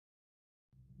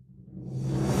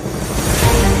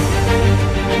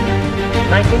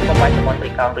ត្រី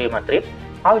កោណ Real Madrid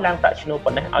ហើយឡើងប្រាក់ឈ្នួល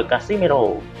ប៉ុណ្ណេះឲ្យ Casemiro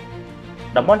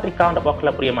តំបន់ត្រីកោណរបស់ក្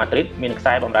លឹប Real Madrid មានខ្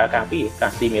សែបម្រើការពារ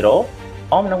Casemiro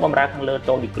អមនឹងបម្រើខាងលើ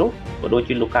Toni Kroos ក៏ដូច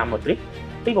ជា Luka Modric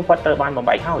ទីបំផុតត្រូវបានបំ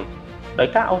បែកហើយដោយ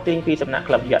ការអូសទាញពីសំណាក់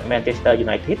ក្លឹបយក្ស Manchester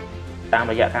United តាម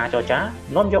រយៈការចរចា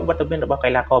នាំយកវត្តមានរបស់កី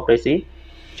ឡាករប្រេស៊ីល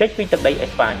ចេញពីទឹកដីអេ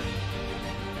ស្ប៉ាញ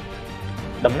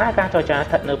ដំណើរការចរចា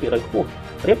ស្ថិតនៅភាគរយខ្ពស់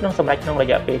ប្រៀបនឹងសម្រេចក្នុងរ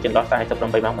យៈពេលចន្លោះ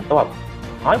48ម៉ោងបន្ទាប់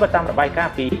ហើយបើតាមរបាយការ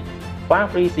ណ៍ពី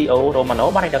Fabrizio Romano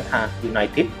បានឲ្យដឹងថា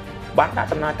United បានដាក់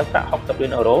សំណើទឹកប្រាក់60លា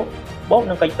នអឺរ៉ូបូក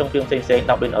នឹងកិច្ចព្រមព្រៀងផ្សេងៗ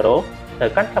10លានអឺរ៉ូទៅ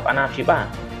កាន់ក្លឹបអាណាព្យាបាល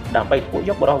ដើម្បីធ្វើ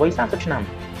យកបរិះវ័យ30ឆ្នាំ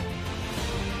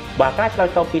បើការឆ្លើយ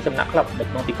តបពីសំណាក់ក្លឹបនៅ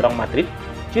ក្នុងទីក្រុង Madrid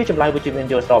ជាចម្លើយវិជ្ជមាន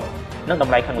យល់ស្របនឹងត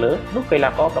ម្លៃខាងលើនោះកីឡា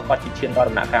ករប្រកាសជាឈានដល់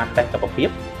ដំណាក់កាលតេស្តសុខភាព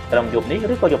ត្រឹមយប់នេះ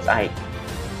ឬក៏យប់ស្អែក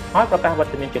ហើយប្រកាសវត្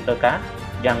តមានជាផ្លូវការ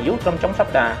យ៉ាងយូរត្រឹមចុងស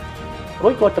ប្តាហ៍រួ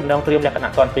ចក៏ទំនងត្រៀមលក្ខ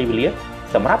ណៈទាន់ពេលវេលា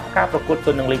សម្រាប់ការប្រកួតទ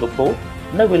ល់នឹង Liverpool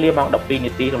នៅវេលាម៉ោង 12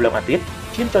 នាទីរំលឹកអាទិត្យ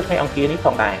ឈានចូលថ្ងៃអង្គារនេះផ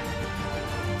ងដែរ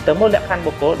ទៅមើលលក្ខខណ្ឌ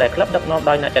បុគ្គលដែលក្លឹបដឹកនាំ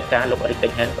ដោយអ្នកចាត់ការលោក Erik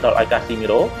ten Hag ផ្ដល់ឲ្យ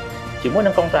Casemiro ជាមួយ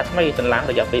នឹងកងត្រាថ្មីសន្លង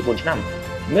រយៈពេល4ឆ្នាំ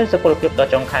មានសុពលភាពដ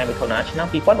ល់ចុងខែមិថុនាឆ្នាំ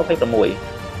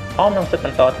2026អមនឹងសិទ្ធិប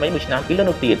ន្តថ្មី1ឆ្នាំពីលើ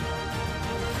នោះទៀត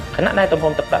ខណៈដែលទំ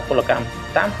ហំទឹកប្រាក់ពលកម្ម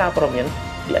តាមសារព័ត៌មាន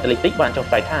The Athletic បានចុះ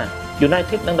ផ្សាយថា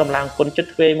United នឹងដំឡើងគុណចិត្ត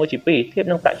ទ្វេ1ជា2ធៀប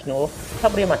នឹងប្រាក់ឈ្នួលក្លឹ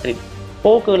ប Real Madrid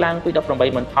ពោលគឺឡើងពី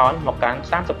 18,000 ផោនមកកាន់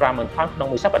 35,000 ផោនក្នុង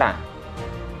មួយសប្តាហ៍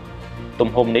ទំ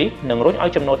ហំនេះនឹងរុញឲ្យ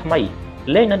ចំណូលថ្មី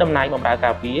លេងនៅតំណែងបម្រើ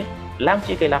ការពារឡើង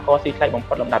ជាកីឡាករស៊ីថ្លៃបំ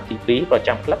ផុតលំដាប់ទី2ប្រ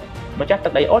ចាំក្លឹបម្ចាស់ទឹ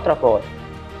កដី Old Trafford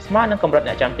ស្មើនឹងកម្រិត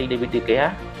អ្នកចាំទី David De Gea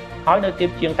ហើយនៅទាប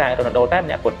ជាងតែ Ronaldo តែ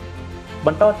ម្នាក់គត់ប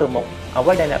ន្តទៅមុខអ្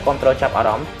វីដែលអ្នកគាំទ្រចាប់អារ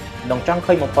ម្មណ៍និងចង់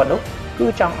ឃើញបំផុតនោះគឺ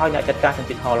ចង់ឲ្យអ្នកចាត់ការសញ្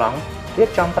ជាតិហូឡង់រៀប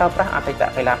ចំប្រើប្រាស់អតីត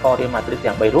កីឡាករ Real Madrid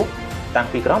ទាំង3រូបតាំង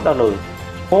ពីក្រោមដល់លើ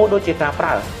ពោលដូចជាការប្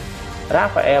រើ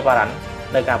Rafael Varane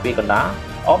នៅការពារកណ្ដាល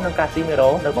អមនឹង Casemiro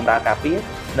នៅបម្រើការពារ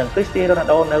និង Cristiano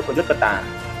Ronaldo នៅប្រយុទ្ធកណ្ដាល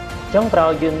ចុងក្រោ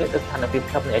យយើងងាកទៅស្ថានភាព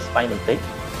ក្លឹបនៅអេស្ប៉ាញបន្តិច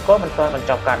ក៏មិនទាន់បញ្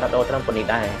ចប់ការដោះដូរត្រឹមប៉ុណ្នេះ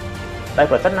ដែរតែ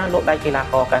ប្រសិនណាលោកដៃកីឡា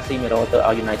ករ Casemiro ទៅ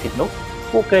ឲ្យ United នោះ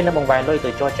ពួកគេនឹងបង្វែរលុយទៅ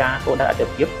ចរចាគោលដៅអតិ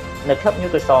ថិភាពនៅក្លឹប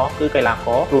Newcastle គឺកីឡាក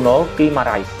រ Bruno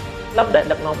Guimaraes ក្លឹបដែល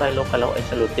ដឹកនាំដោយលោក Carlo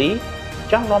Ancelotti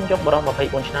ចង់នាំយកបរិះ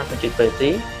24ឆ្នាំសញ្ជាតិប្រេស៊ី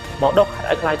លមកដកខាត់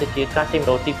ឲ្យក្លាយទៅជា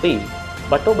Casemiro ទី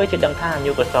2បើទោះបីជាដឹងថា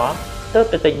Newcastle ទើប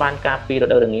តែទិញបានការពីរ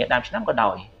ដូវរងាដើមឆ្នាំក៏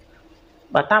ដោយ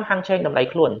បើតាមហាងឆេងតម្លៃ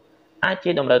ខ្លួនអាចជា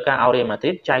តម្រូវការឲ្យ Real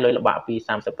Madrid ចាយលុយល្បាក់ពី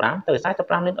35ទៅ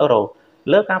45លានអឺរ៉ូ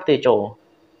លើការផ្ទេរចូល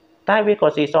តែវាក៏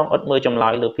ស៊ីសងអត់មើលចម្លើ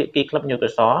យលើភាគីក្លឹប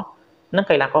Newcastle និង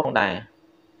កីឡាករផងដែរ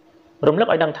រំលឹក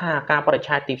ឲ្យដឹងថាការបរិច្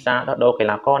ឆេទទីផ្សារដោះដូរកី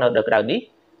ឡាករនៅលើក្រៅនេះ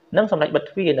នឹងសម្រេចបិទ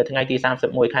ទ្វារនៅថ្ងៃទី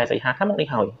31ខែសីហាខាងមុខនេះ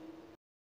ហើយ